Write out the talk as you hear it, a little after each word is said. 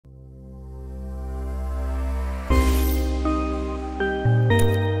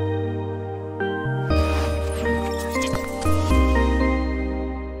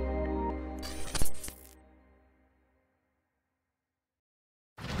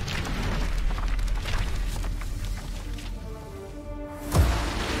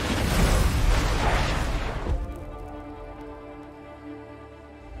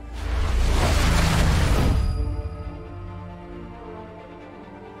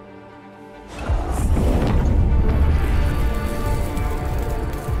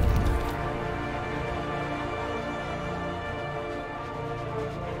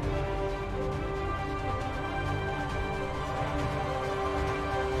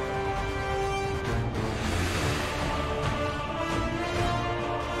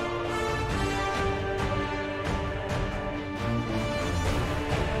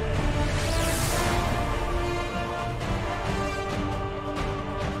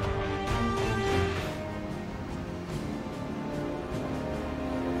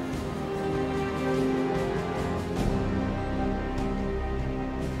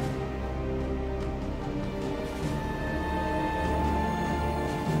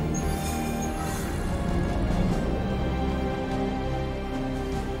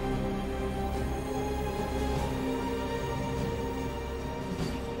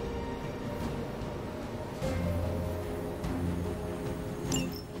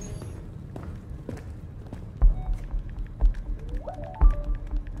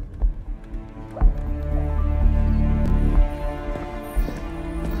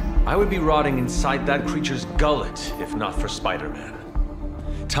I would be rotting inside that creature's gullet if not for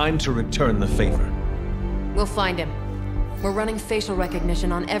Spider-Man. Time to return the favor. We'll find him. We're running facial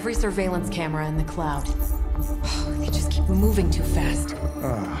recognition on every surveillance camera in the cloud. They just keep moving too fast.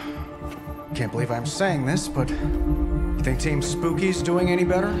 Can't believe I'm saying this, but you think Team Spooky's doing any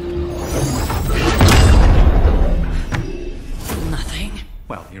better? Nothing.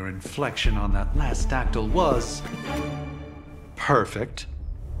 Well, your inflection on that last dactyl was perfect.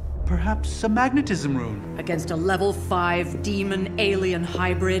 Perhaps a magnetism rune. Against a level 5 demon alien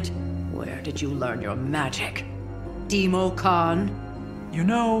hybrid? Where did you learn your magic? Demo Khan? You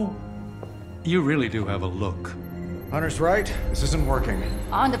know, you really do have a look. Hunter's right. This isn't working.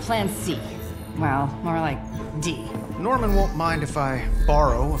 On to plan C. Well, more like D. Norman won't mind if I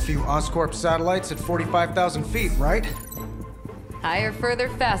borrow a few Oscorp satellites at 45,000 feet, right? Higher, further,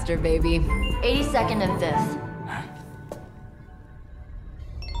 faster, baby. 82nd and 5th.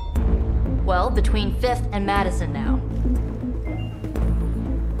 Well, between 5th and Madison now.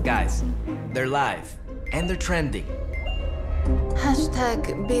 Guys, they're live. And they're trending.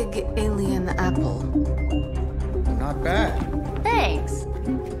 Hashtag Big Alien Apple. Not bad. Thanks.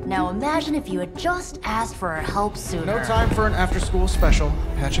 Now imagine if you had just asked for our help sooner. No time for an after-school special.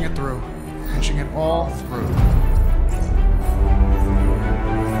 Patching it through. Patching it all through.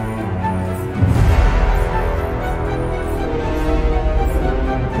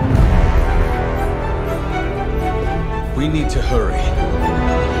 We need to hurry.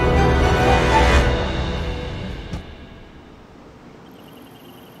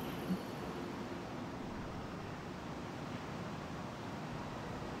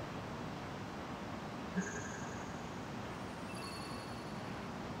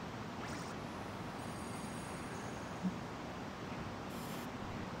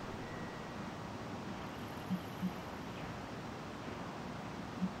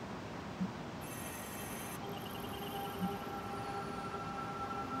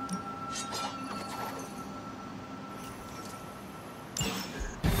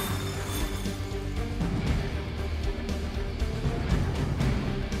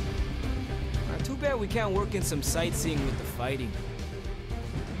 We can't work in some sightseeing with the fighting.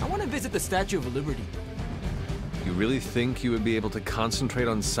 I want to visit the Statue of Liberty. You really think you would be able to concentrate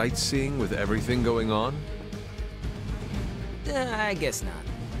on sightseeing with everything going on? I guess not.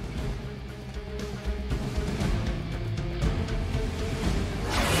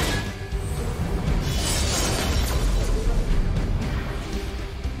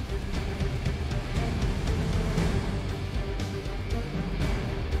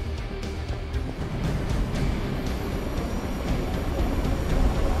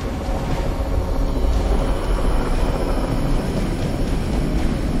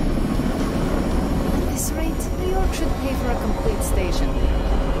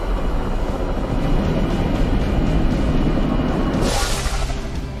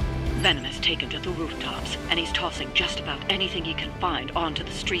 Anything he can find onto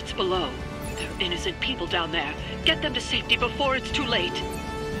the streets below. There are innocent people down there. Get them to safety before it's too late.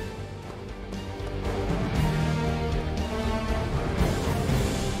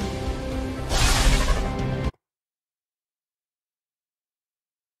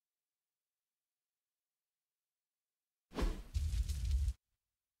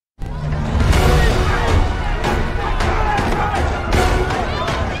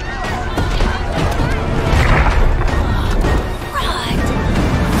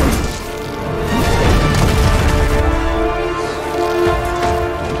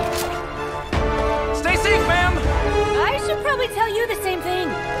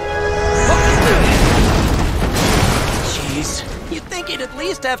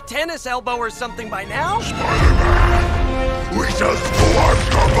 Have tennis elbow or something by now? Spider-Man, we just collect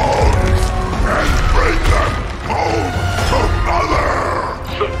the bones and bring them home to Mother!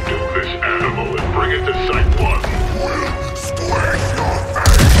 Subdue this animal and bring it to Site 1. We'll squish your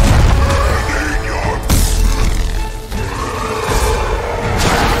face and eat your...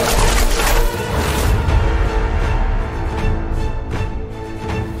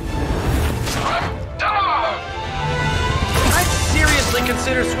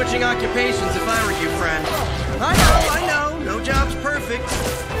 Consider switching occupations if I were you, friend. I know, no job's perfect.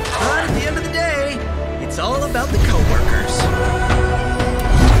 But at the end of the day, it's all about the coworkers.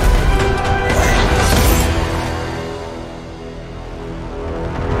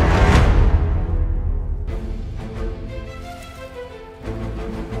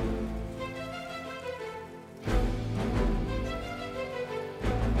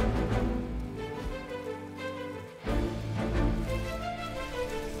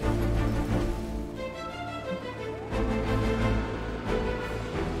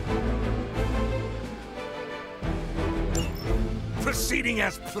 proceeding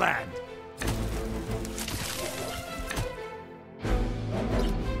as planned.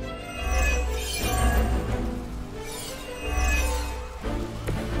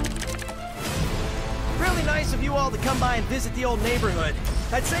 Really nice of you all to come by and visit the old neighborhood.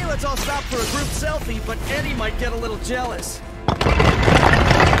 I'd say let's all stop for a group selfie, but Eddie might get a little jealous.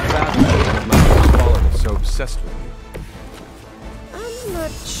 Fallen is so obsessed with you. I'm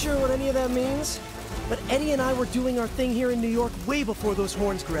not sure what any of that means, but Eddie and I were doing our thing here in New York way before those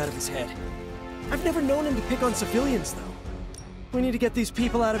horns grew out of his head. I've never known him to pick on civilians, though. We need to get these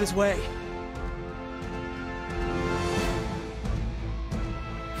people out of his way.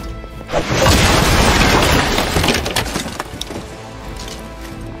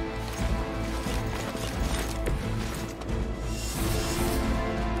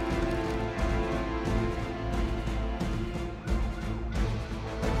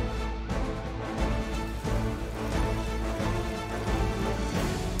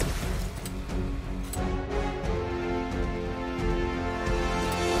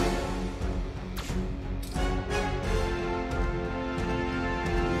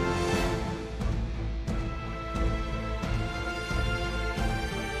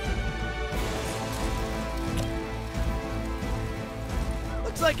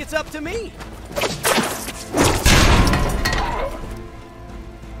 Looks like it's up to me.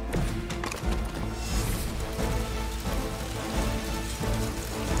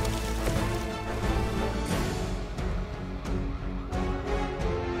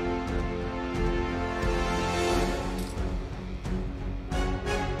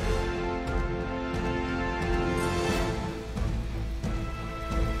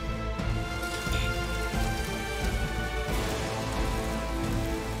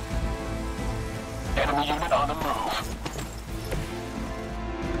 Enemy unit on the move.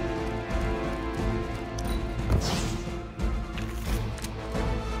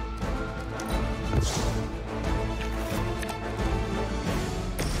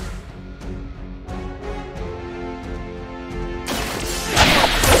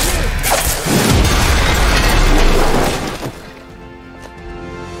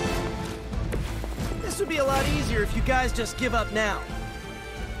 This would be a lot easier if you guys just give up now.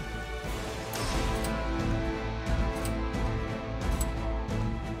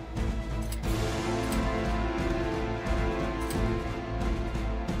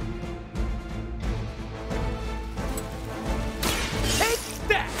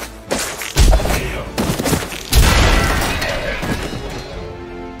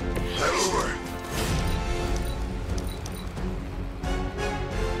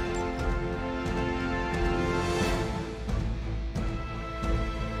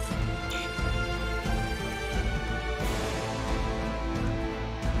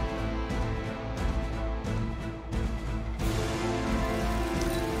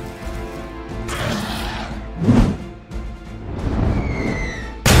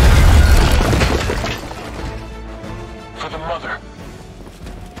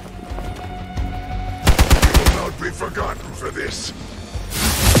 Forgotten for this.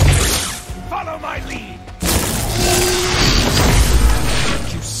 Follow my lead.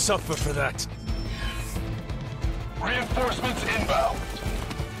 You suffer for that. Reinforcements inbound.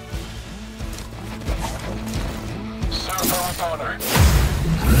 Serve her with honor.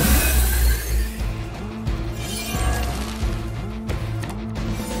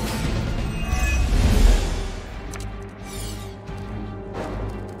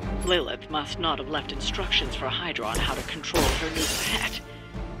 Lilith must not have left instructions for Hydra on how to control her new pet.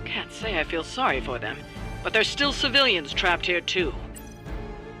 Can't say I feel sorry for them, but there's still civilians trapped here too.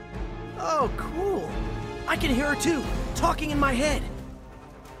 Oh, cool. I can hear her too, talking in my head.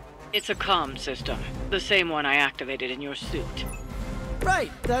 It's a comm system, the same one I activated in your suit.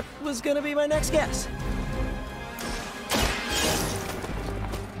 Right, that was gonna be my next guess.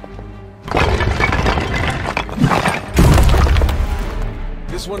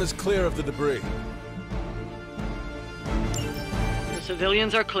 This one is clear of the debris. The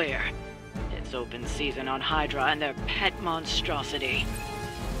civilians are clear. It's open season on Hydra and their pet monstrosity.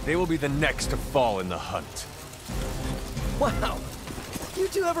 They will be the next to fall in the hunt. Wow. You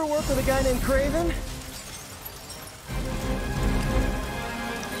two ever work with a guy named Craven?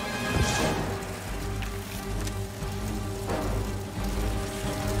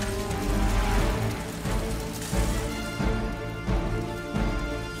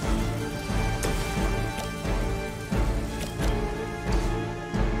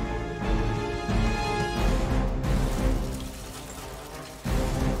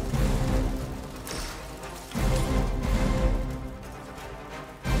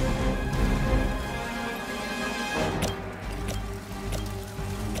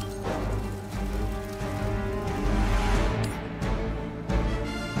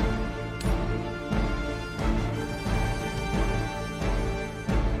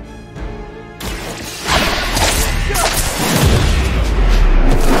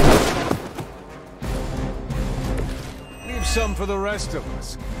 some for the rest of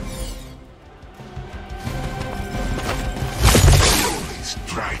us. Holy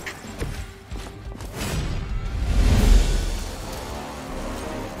strike.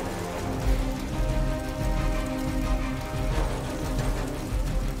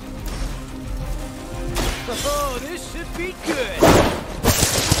 Oh, this should be good.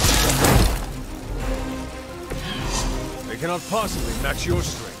 They cannot possibly match your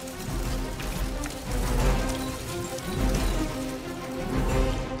strength.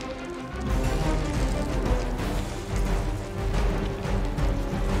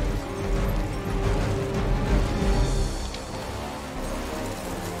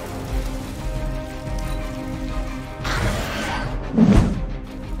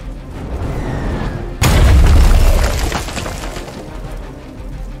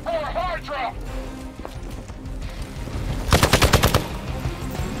 Hydra!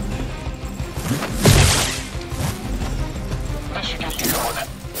 That should get you going.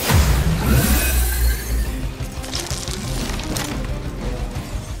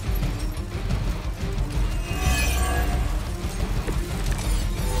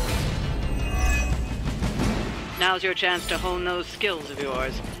 Now's your chance to hone those skills of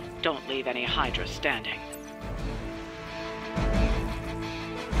yours. Don't leave any Hydra standing.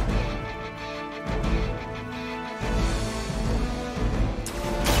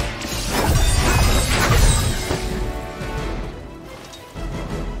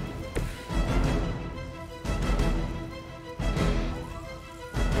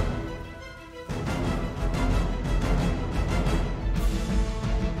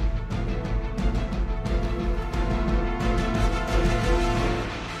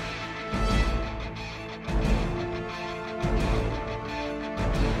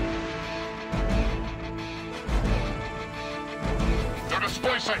 They're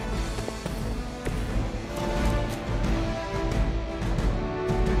displacing!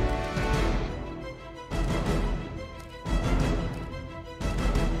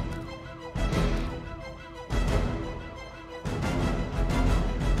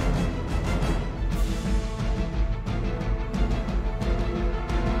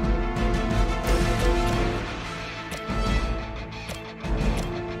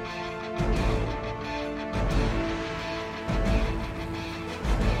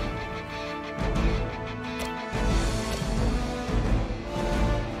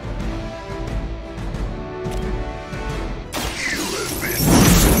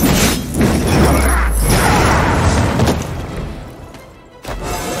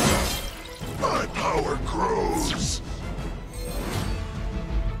 My power grows.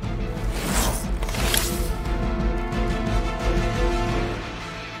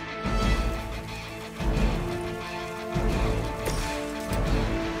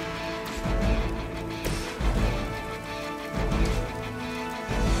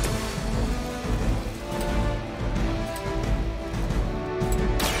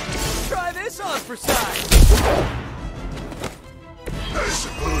 Try this on for size. I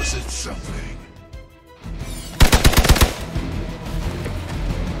suppose it's something.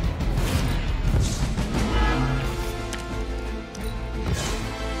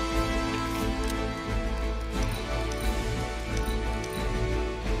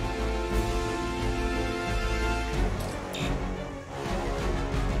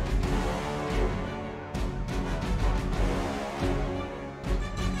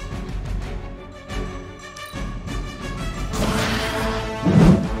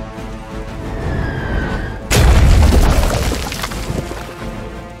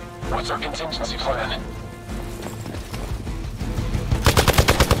 What's our contingency plan?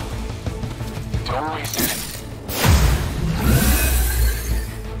 Don't waste it.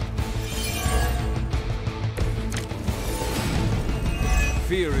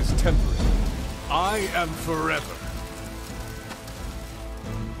 Fear is temporary. I am forever.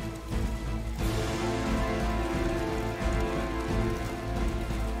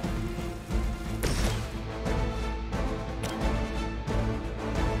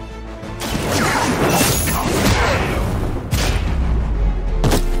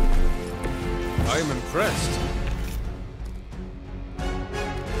 I am impressed.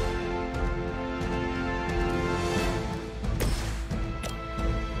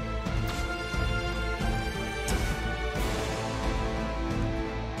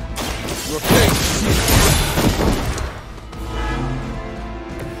 Your face.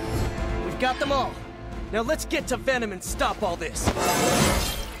 We've got them all. Now let's get to Venom and stop all this.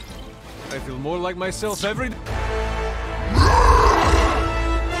 I feel more like myself every day.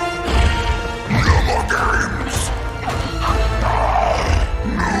 No more games!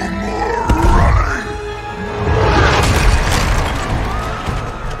 No more running!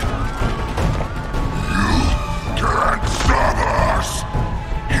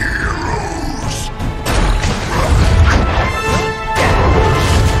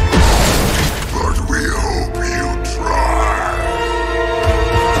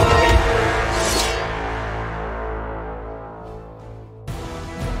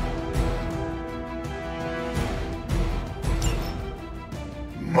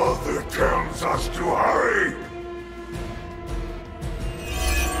 tells us to hurry.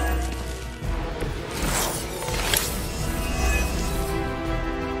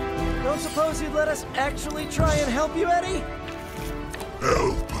 Don't suppose you'd let us actually try and help you, Eddie?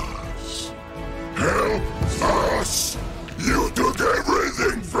 Help us. Help us. You took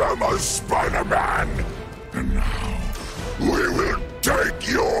everything from us, Spider-Man. And now, we will take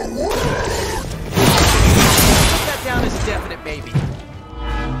your world. Put that down as a definite maybe.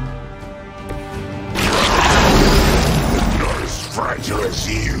 Not as fragile as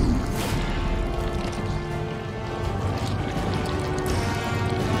you.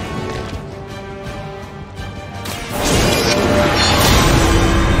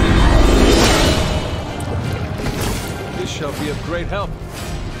 This shall be of great help.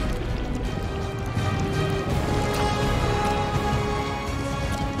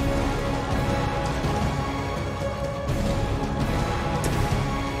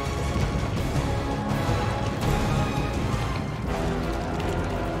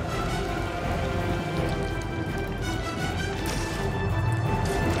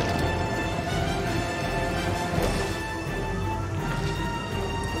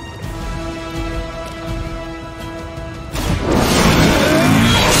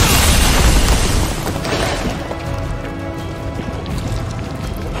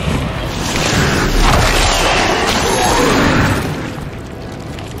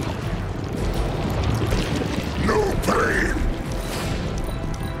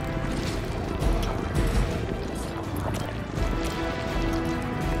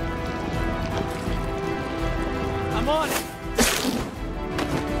 I'm on it.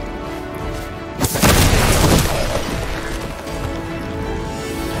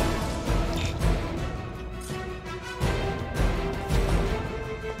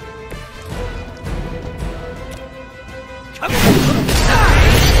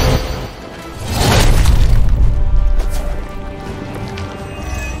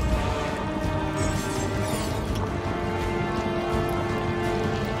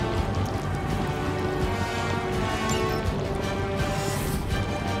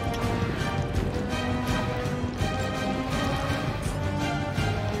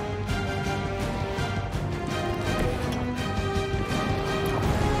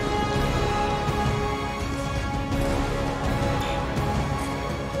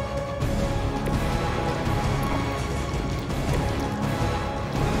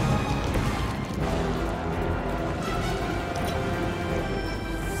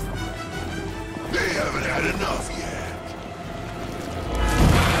 They haven't had enough yet.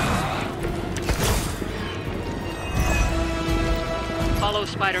 Follow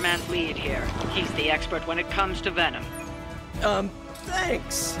Spider-Man's lead here. He's the expert when it comes to Venom.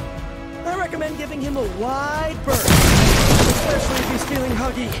 Thanks. I recommend giving him a wide berth, especially if he's feeling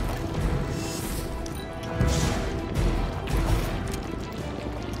huggy.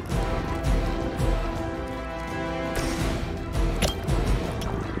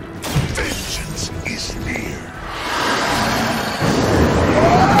 Vengeance is near.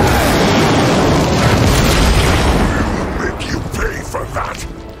 We will make you pay for that.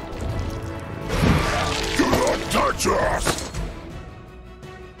 Do not touch us.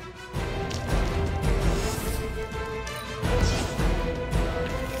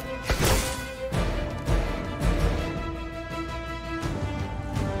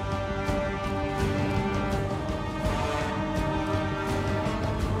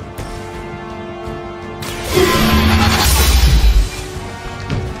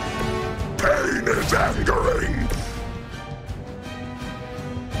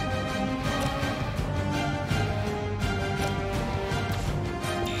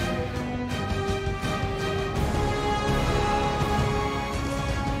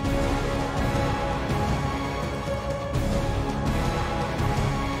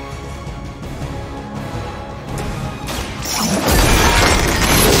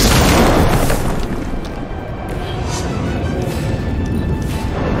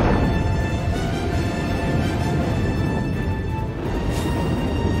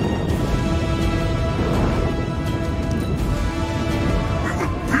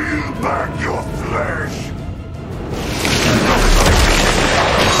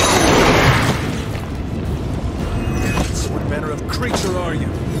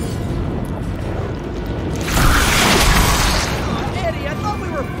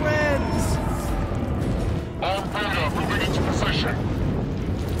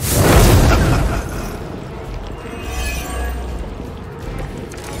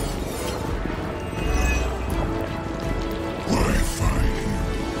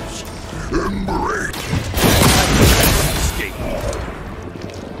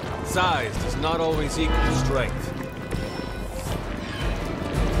 Size does not always equal strength.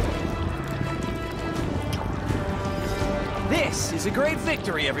 This is a great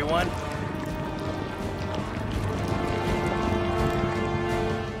victory, everyone.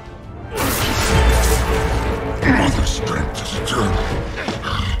 Mother strength is eternal.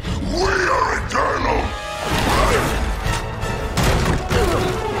 We are eternal!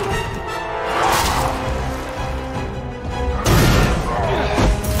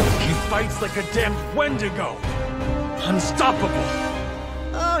 He fights like a damned Wendigo! Unstoppable!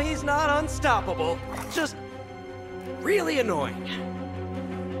 Oh, he's not unstoppable. Just really annoying.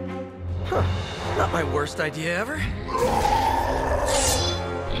 Huh. Not my worst idea ever.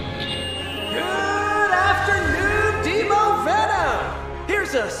 Good afternoon, Demo Venom!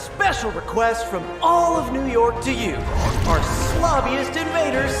 Here's a special request from all of New York to you, our slobbiest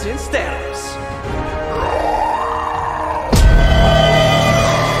invaders since Thanos.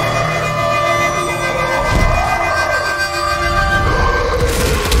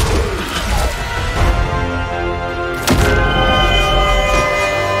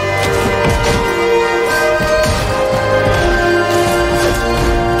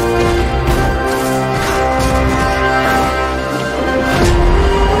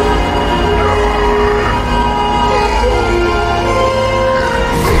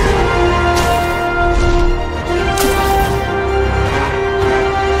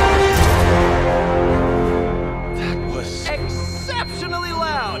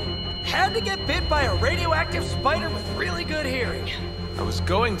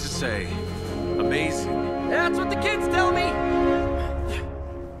 Going to say, amazing. That's what the kids tell me.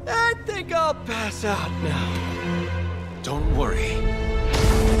 I think I'll pass out now. Don't worry.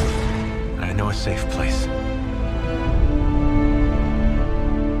 I know a safe place.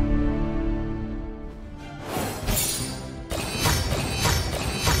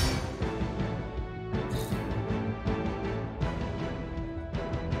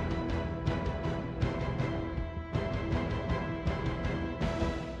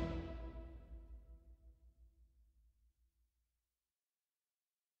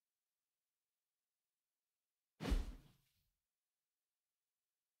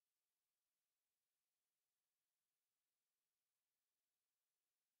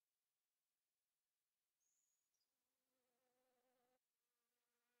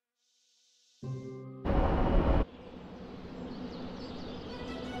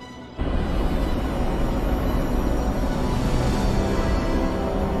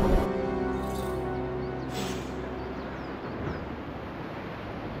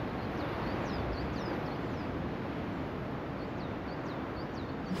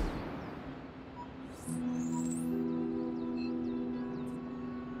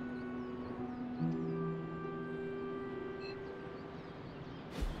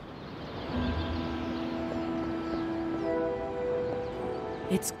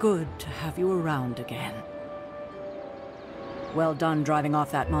 It's good to have you around again. Well done driving off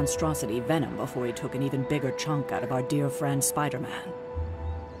that monstrosity Venom before he took an even bigger chunk out of our dear friend Spider-Man.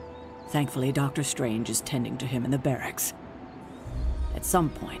 Thankfully, Dr. Strange is tending to him in the barracks. At some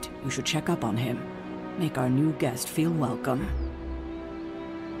point, you should check up on him. Make our new guest feel welcome.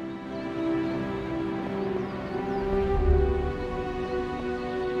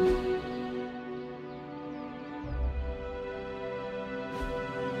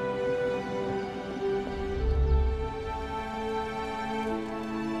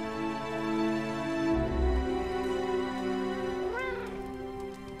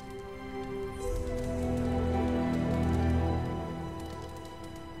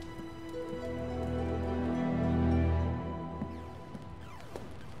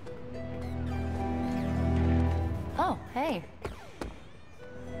 Oh, hey.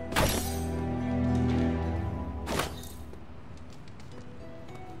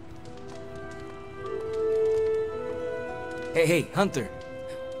 Hey, Hunter.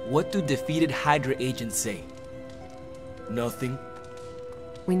 What do defeated Hydra agents say? Nothing?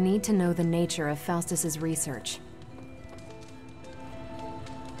 We need to know the nature of Faustus's research.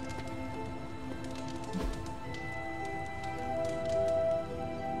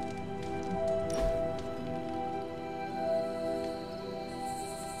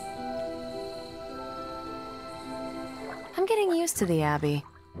 I'm getting used to the Abbey.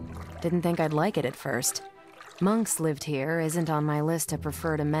 Didn't think I'd like it at first. Monks lived here isn't on my list of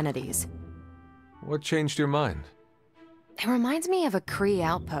preferred amenities. What changed your mind? It reminds me of a Kree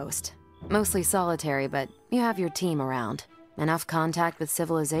outpost. Mostly solitary, but you have your team around. Enough contact with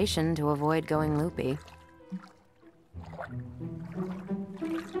civilization to avoid going loopy.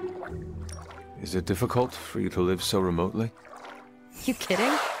 Is it difficult for you to live so remotely? You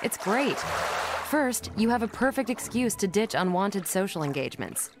kidding? It's great. First, you have a perfect excuse to ditch unwanted social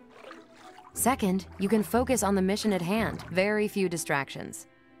engagements. Second, you can focus on the mission at hand, very few distractions.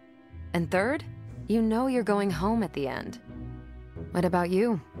 And third, you know you're going home at the end. What about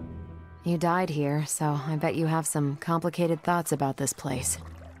you? You died here, so I bet you have some complicated thoughts about this place.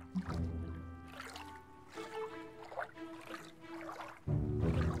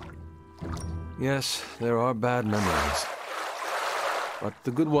 Yes, there are bad memories. But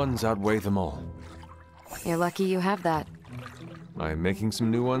the good ones outweigh them all. You're lucky you have that. I'm making some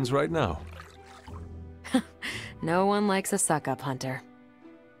new ones right now. No one likes a suck-up, Hunter.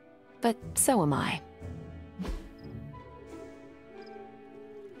 But so am I.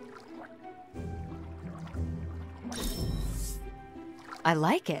 I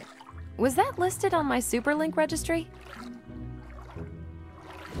like it. Was that listed on my Superlink registry?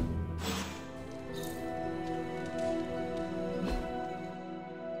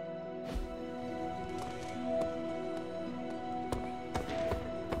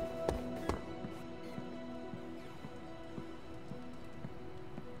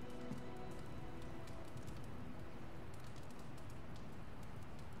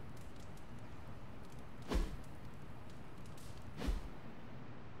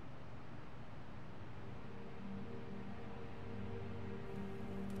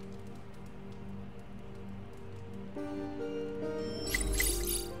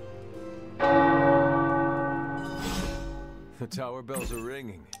 The tower bells are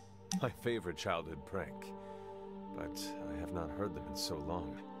ringing. My favorite childhood prank. But I have not heard them in so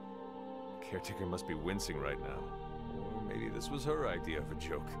long. The caretaker must be wincing right now. Or maybe this was her idea of a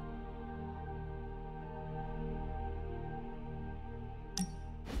joke.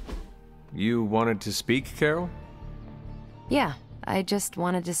 You wanted to speak, Carol? Yeah, I just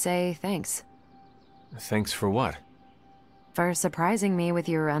wanted to say thanks. Thanks for what? For surprising me with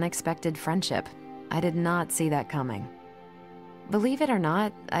your unexpected friendship. I did not see that coming. Believe it or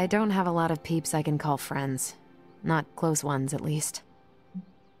not, I don't have a lot of peeps I can call friends. Not close ones, at least.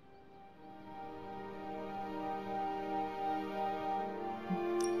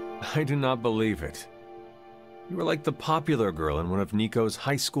 I do not believe it. You were like the popular girl in one of Nico's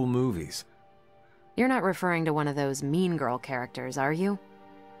high school movies. You're not referring to one of those mean girl characters, are you?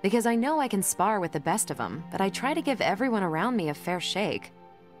 Because I know I can spar with the best of them, but I try to give everyone around me a fair shake.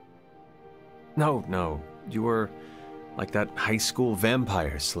 No. You were like that high school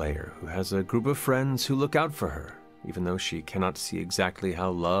vampire slayer who has a group of friends who look out for her, even though she cannot see exactly how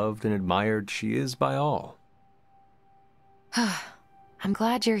loved and admired she is by all. I'm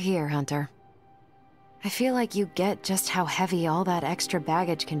glad you're here, Hunter. I feel like you get just how heavy all that extra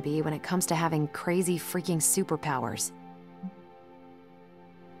baggage can be when it comes to having crazy freaking superpowers.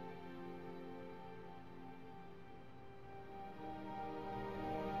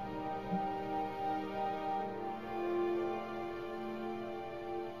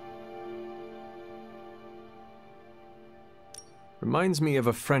 Reminds me of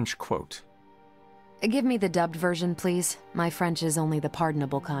a French quote. Give me the dubbed version, please. My French is only the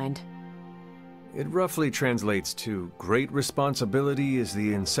pardonable kind. It roughly translates to, "Great responsibility is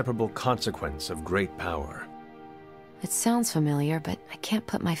the inseparable consequence of great power." It sounds familiar, but I can't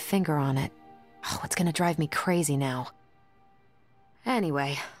put my finger on it. Oh, it's gonna drive me crazy now.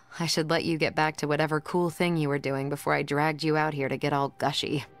 Anyway, I should let you get back to whatever cool thing you were doing before I dragged you out here to get all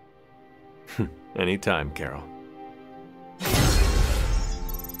gushy. Anytime, Carol.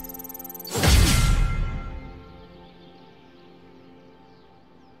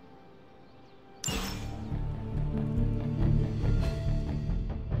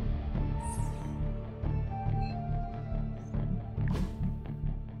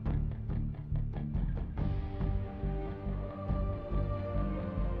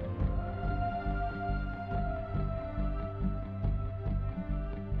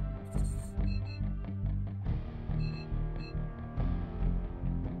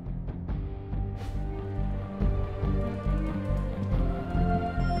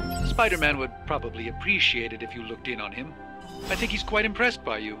 Spider-Man would probably appreciate it if you looked in on him. I think he's quite impressed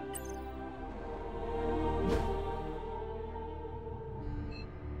by you.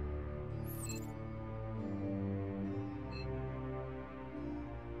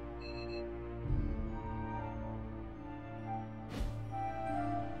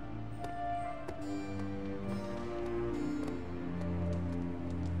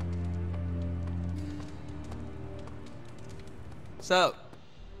 So,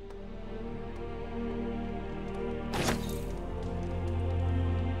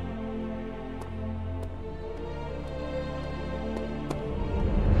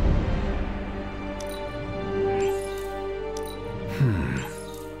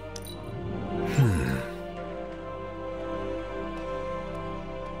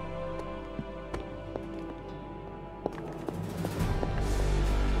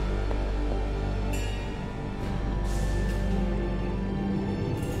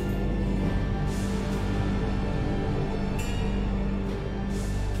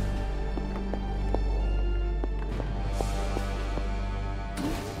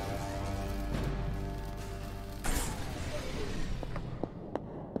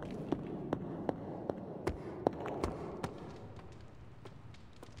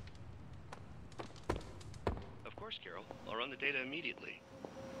 the data immediately.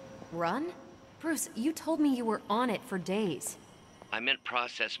 Run? Bruce, you told me you were on it for days. I meant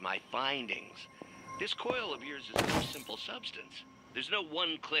process my findings. This coil of yours is no simple substance. There's no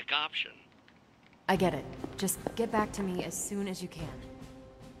one-click option. I get it. Just get back to me as soon as you can.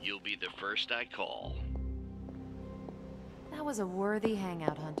 You'll be the first I call. That was a worthy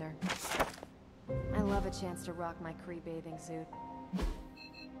hangout, Hunter. I love a chance to rock my Kree bathing suit.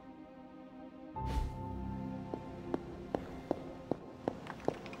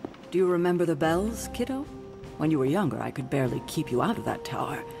 Do you remember the bells, kiddo? When you were younger, I could barely keep you out of that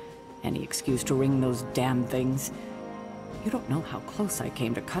tower. Any excuse to ring those damn things. You don't know how close I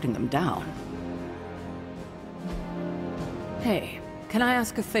came to cutting them down. Hey, can I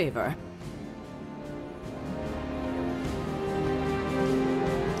ask a favor?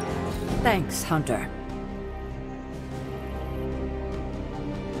 Thanks, Hunter.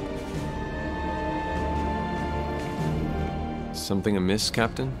 Something amiss,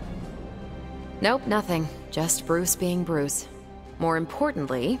 Captain? Nope, nothing. Just Bruce being Bruce. More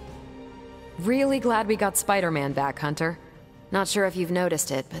importantly, really glad we got Spider-Man back, Hunter. Not sure if you've noticed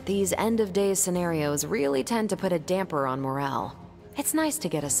it, but these end-of-days scenarios really tend to put a damper on morale. It's nice to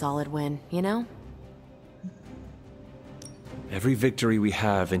get a solid win, you know? Every victory we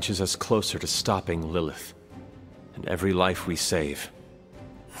have inches us closer to stopping Lilith. And every life we save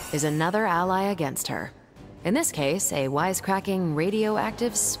is another ally against her. In this case, a wisecracking,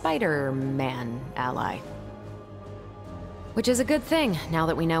 radioactive Spider-Man ally. Which is a good thing, now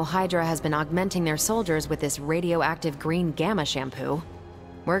that we know Hydra has been augmenting their soldiers with this radioactive green gamma shampoo.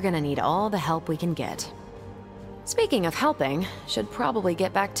 We're gonna need all the help we can get. Speaking of helping, should probably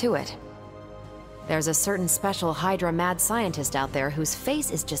get back to it. There's a certain special Hydra mad scientist out there whose face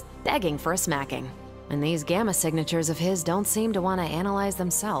is just begging for a smacking. And these gamma signatures of his don't seem to want to analyze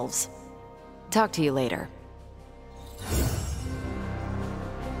themselves. Talk to you later.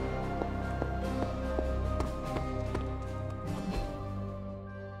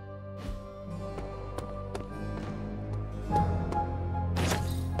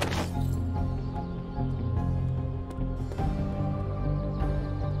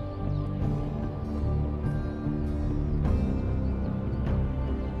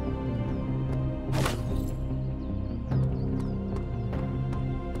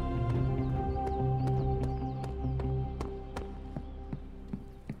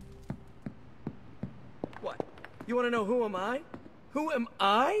 You want to know who am I? Who am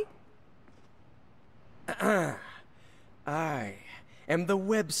I? I am the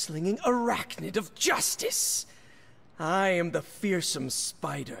web-slinging arachnid of justice. I am the fearsome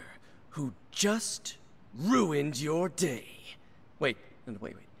spider who just ruined your day. Wait.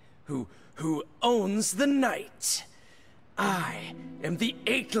 Who owns the night. I am the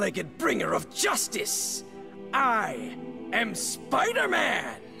eight-legged bringer of justice. I am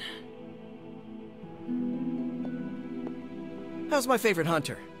Spider-Man. How's my favorite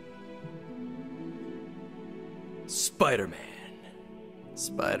hunter? Spider-Man.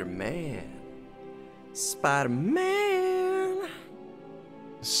 Spider-Man. Spider-Man.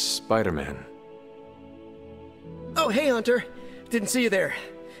 Spider-Man. Oh, hey, Hunter. Didn't see you there.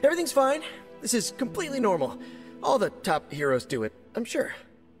 Everything's fine. This is completely normal. All the top heroes do it, I'm sure.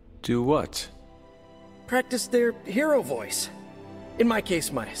 Do what? Practice their hero voice. In my case,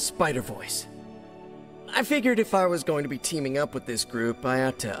 my spider voice. I figured if I was going to be teaming up with this group, I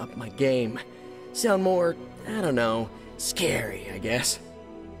ought to up my game. Sound more, I don't know, scary, I guess.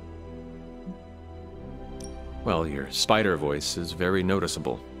 Well, your spider voice is very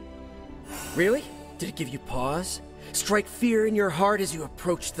noticeable. Really? Did it give you pause? Strike fear in your heart as you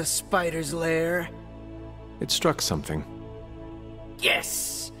approach the spider's lair? It struck something.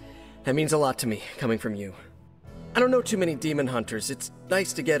 Yes! That means a lot to me, coming from you. I don't know too many demon hunters. It's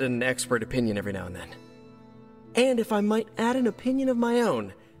nice to get an expert opinion every now and then. And if I might add an opinion of my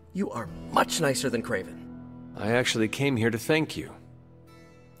own, you are much nicer than Kraven. I actually came here to thank you.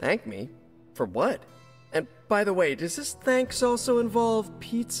 Thank me? For what? And by the way, does this thanks also involve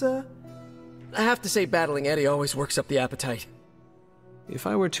pizza? I have to say, battling Eddie always works up the appetite. If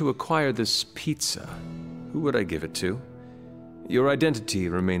I were to acquire this pizza, who would I give it to? Your identity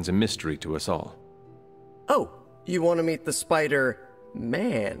remains a mystery to us all. Oh, you want to meet the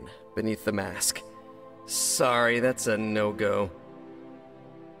Spider-Man beneath the mask. Sorry, that's a no-go.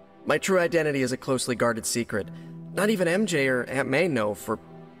 My true identity is a closely guarded secret. Not even MJ or Aunt May know for...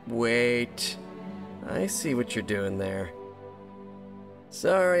 Wait. I see what you're doing there.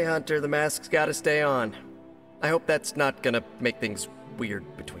 Sorry, Hunter, the mask's gotta stay on. I hope that's not gonna make things weird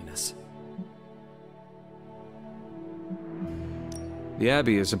between us. The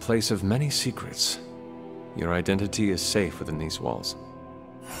Abbey is a place of many secrets. Your identity is safe within these walls.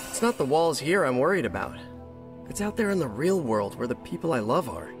 It's not the walls here I'm worried about. It's out there in the real world where the people I love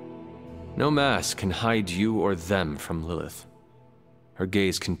are. No mask can hide you or them from Lilith. Her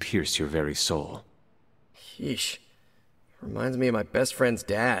gaze can pierce your very soul. Yeesh. Reminds me of my best friend's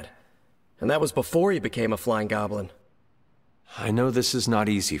dad. And that was before he became a flying goblin. I know this is not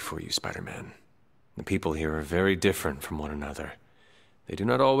easy for you, Spider-Man. The people here are very different from one another. They do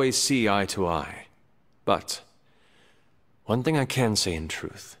not always see eye to eye. But one thing I can say in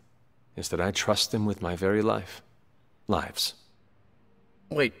truth is that I trust them with my very life. Lives.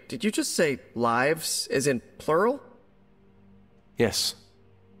 Wait, did you just say lives, as in plural? Yes.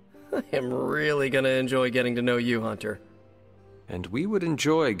 I am really gonna enjoy getting to know you, Hunter. And we would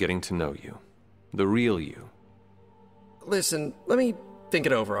enjoy getting to know you. The real you. Listen, let me think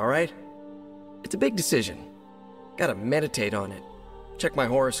it over, alright? It's a big decision. Gotta meditate on it. Check my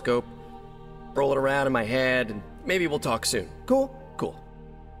horoscope. Roll it around in my head, and maybe we'll talk soon. Cool? Cool.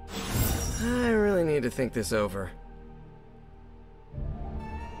 I really need to think this over.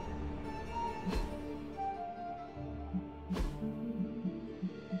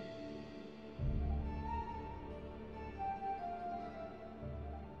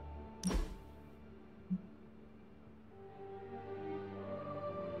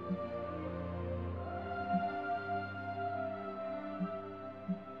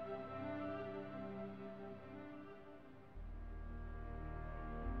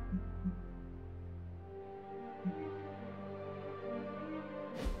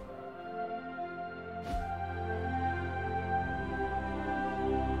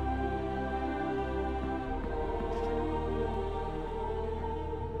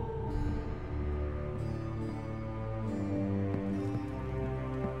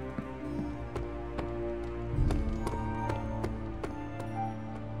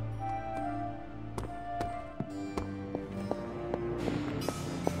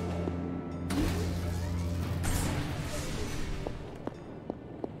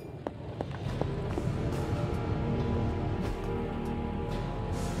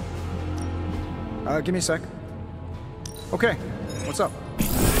 Give me a sec. Okay, what's up?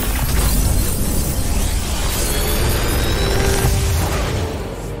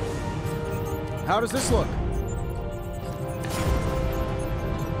 How does this look?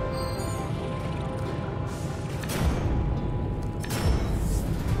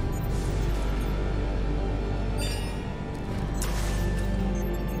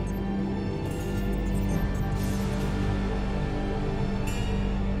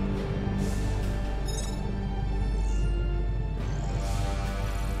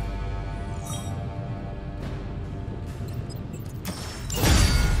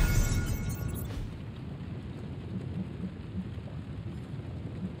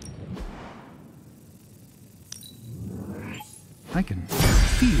 I can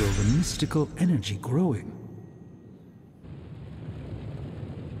feel the mystical energy growing.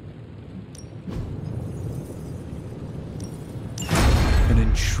 An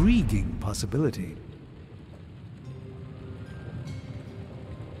intriguing possibility.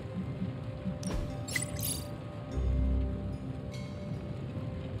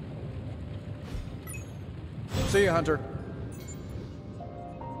 See you, Hunter.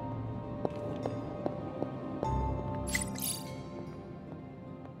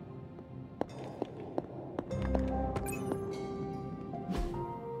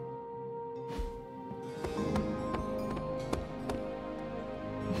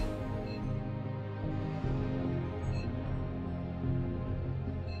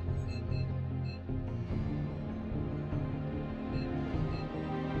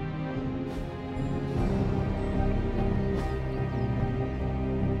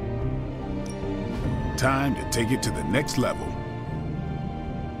 Time to take it to the next level.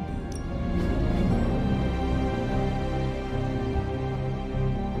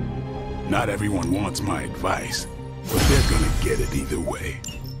 Not everyone wants my advice, but they're gonna get it either way.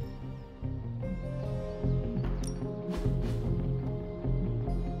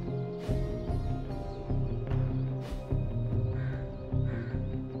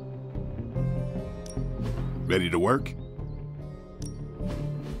 Ready to work?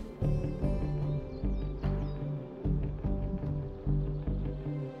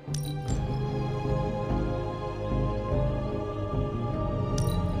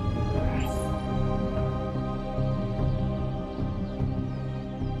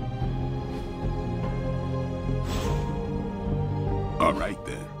 All right,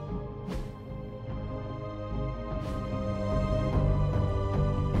 then.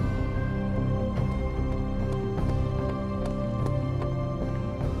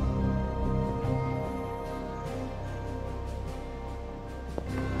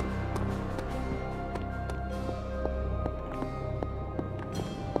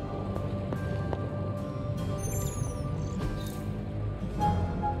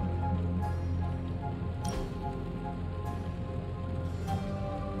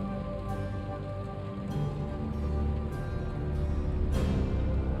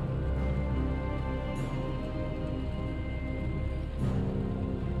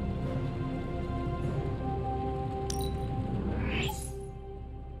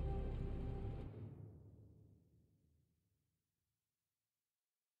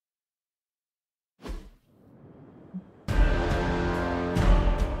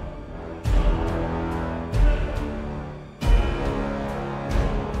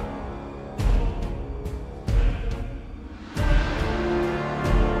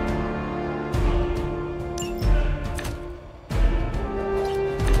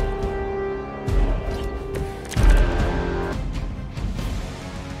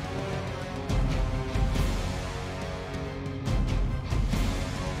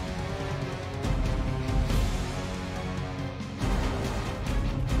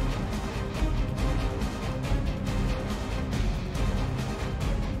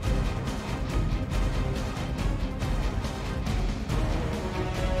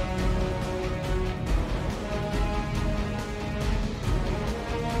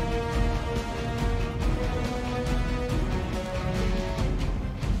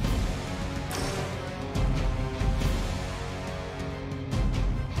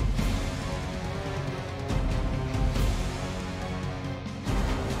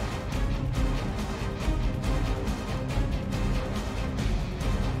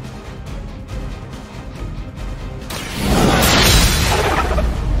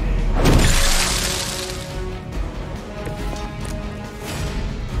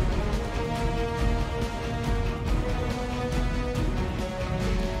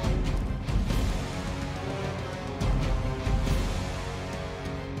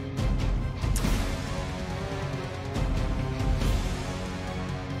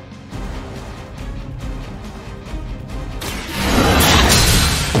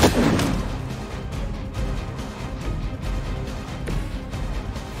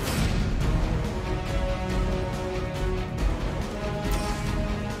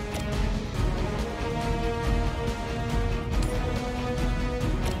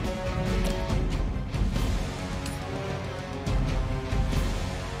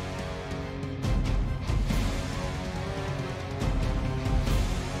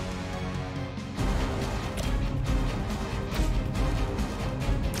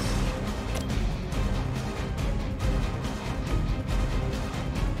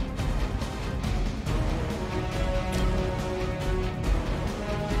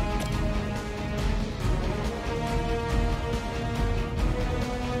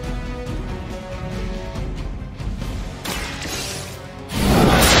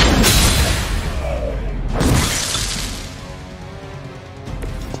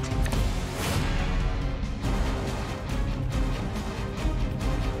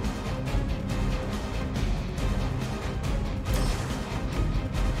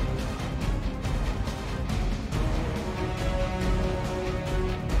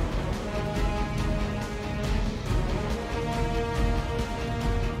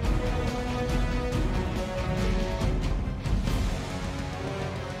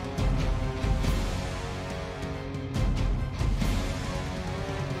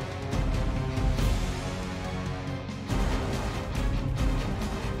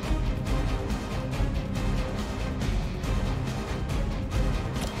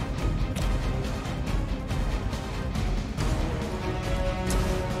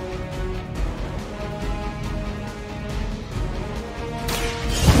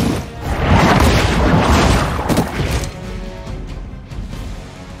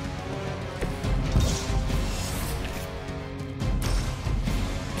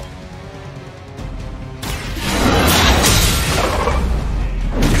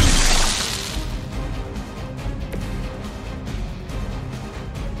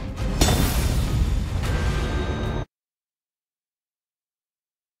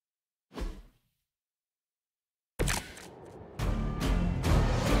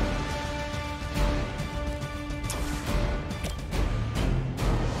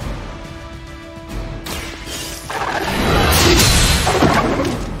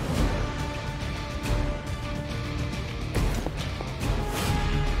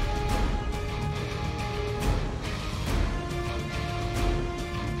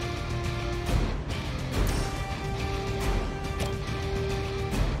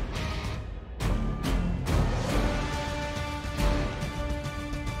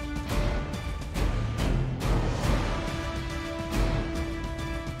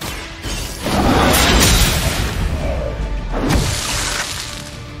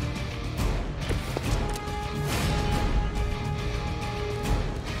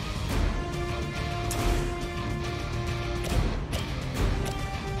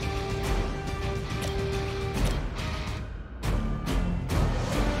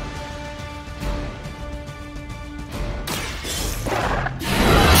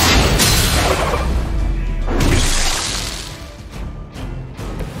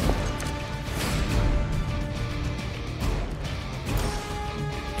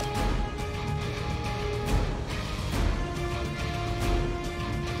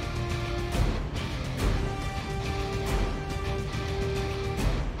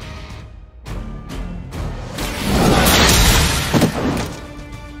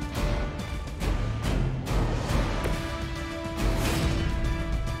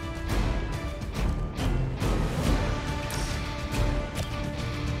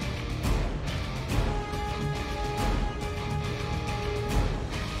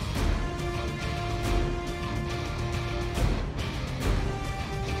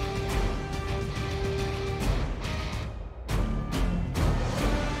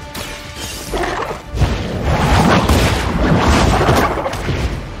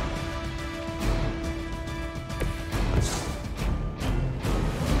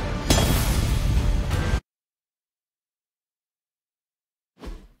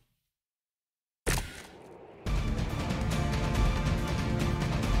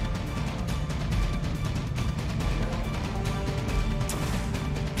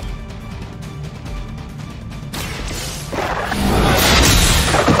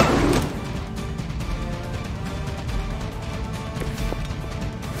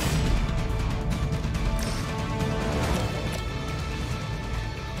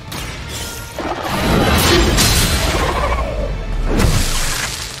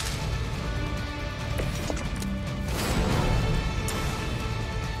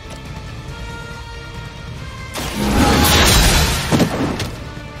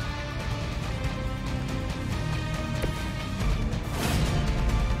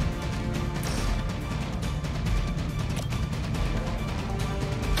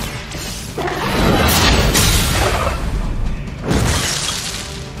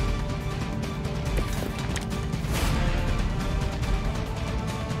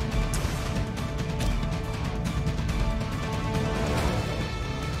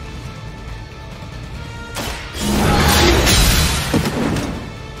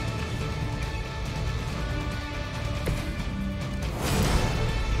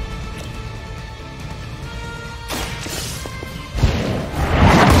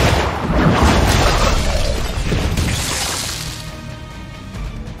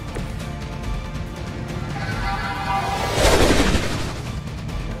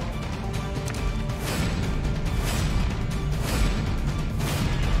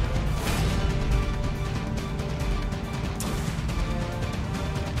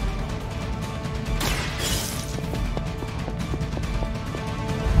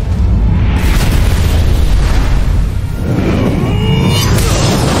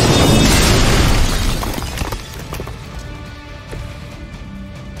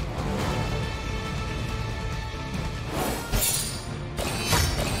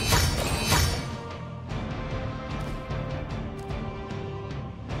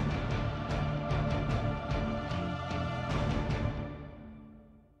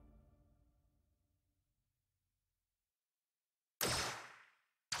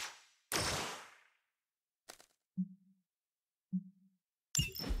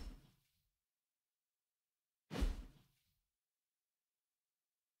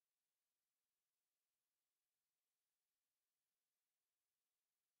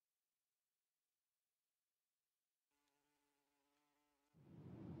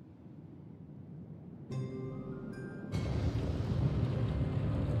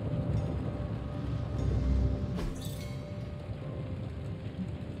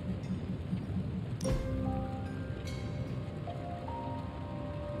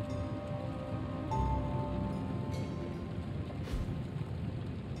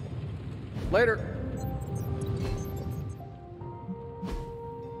 Later.